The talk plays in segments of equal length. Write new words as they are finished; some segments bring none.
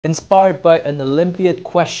Inspired by an Olympiad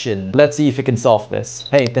question. Let's see if you can solve this.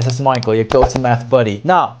 Hey, this is Michael, your go-to math buddy.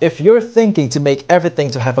 Now, if you're thinking to make everything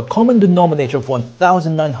to have a common denominator of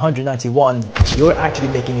 1991, you're actually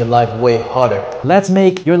making your life way harder. Let's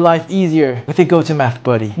make your life easier with your go-to math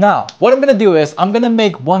buddy. Now, what I'm gonna do is I'm gonna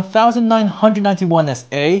make 1991 as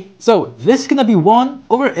a. So this is gonna be 1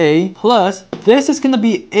 over a plus this is gonna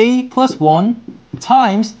be a plus 1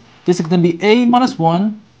 times this is gonna be a minus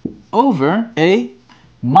 1 over a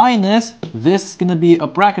minus this is gonna be a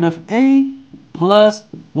bracket of a plus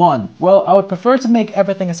 1. Well, I would prefer to make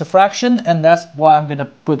everything as a fraction, and that's why I'm gonna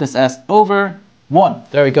put this as over 1.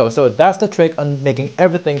 There we go. So that's the trick on making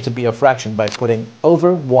everything to be a fraction, by putting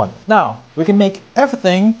over 1. Now, we can make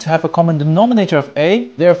everything to have a common denominator of a.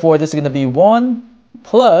 Therefore, this is gonna be 1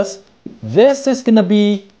 plus this is gonna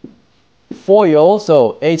be FOIL,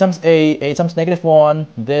 so a times negative 1,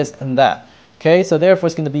 this and that. Okay, so therefore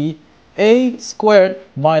it's gonna be a squared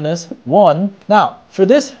minus 1. Now, for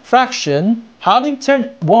this fraction, how do you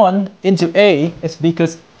turn 1 into a? It's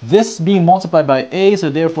because this being multiplied by a, so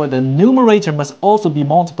therefore the numerator must also be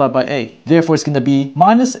multiplied by a. Therefore, it's going to be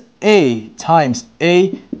minus a times a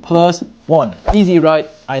plus 1. Easy, right?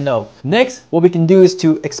 I know. Next, what we can do is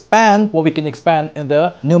to expand what we can expand in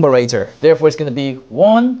the numerator. Therefore, it's going to be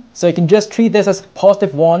 1. So you can just treat this as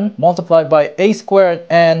positive 1 multiplied by a squared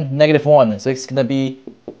and negative 1. So it's going to be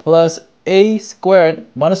plus a squared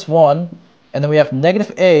minus 1, and then we have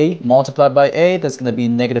negative a multiplied by a, that's going to be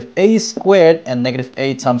negative a squared, and negative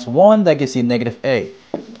a times 1, that gives you negative a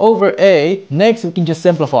over a. Next, we can just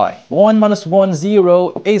simplify. 1 minus 1,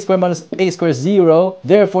 0, a squared minus a squared, 0.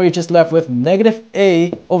 Therefore, you're just left with negative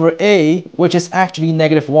a over a, which is actually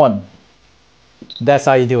negative 1. That's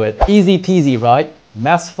how you do it. Easy peasy, right?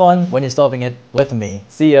 Math's fun when you're solving it with me.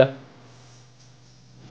 See ya.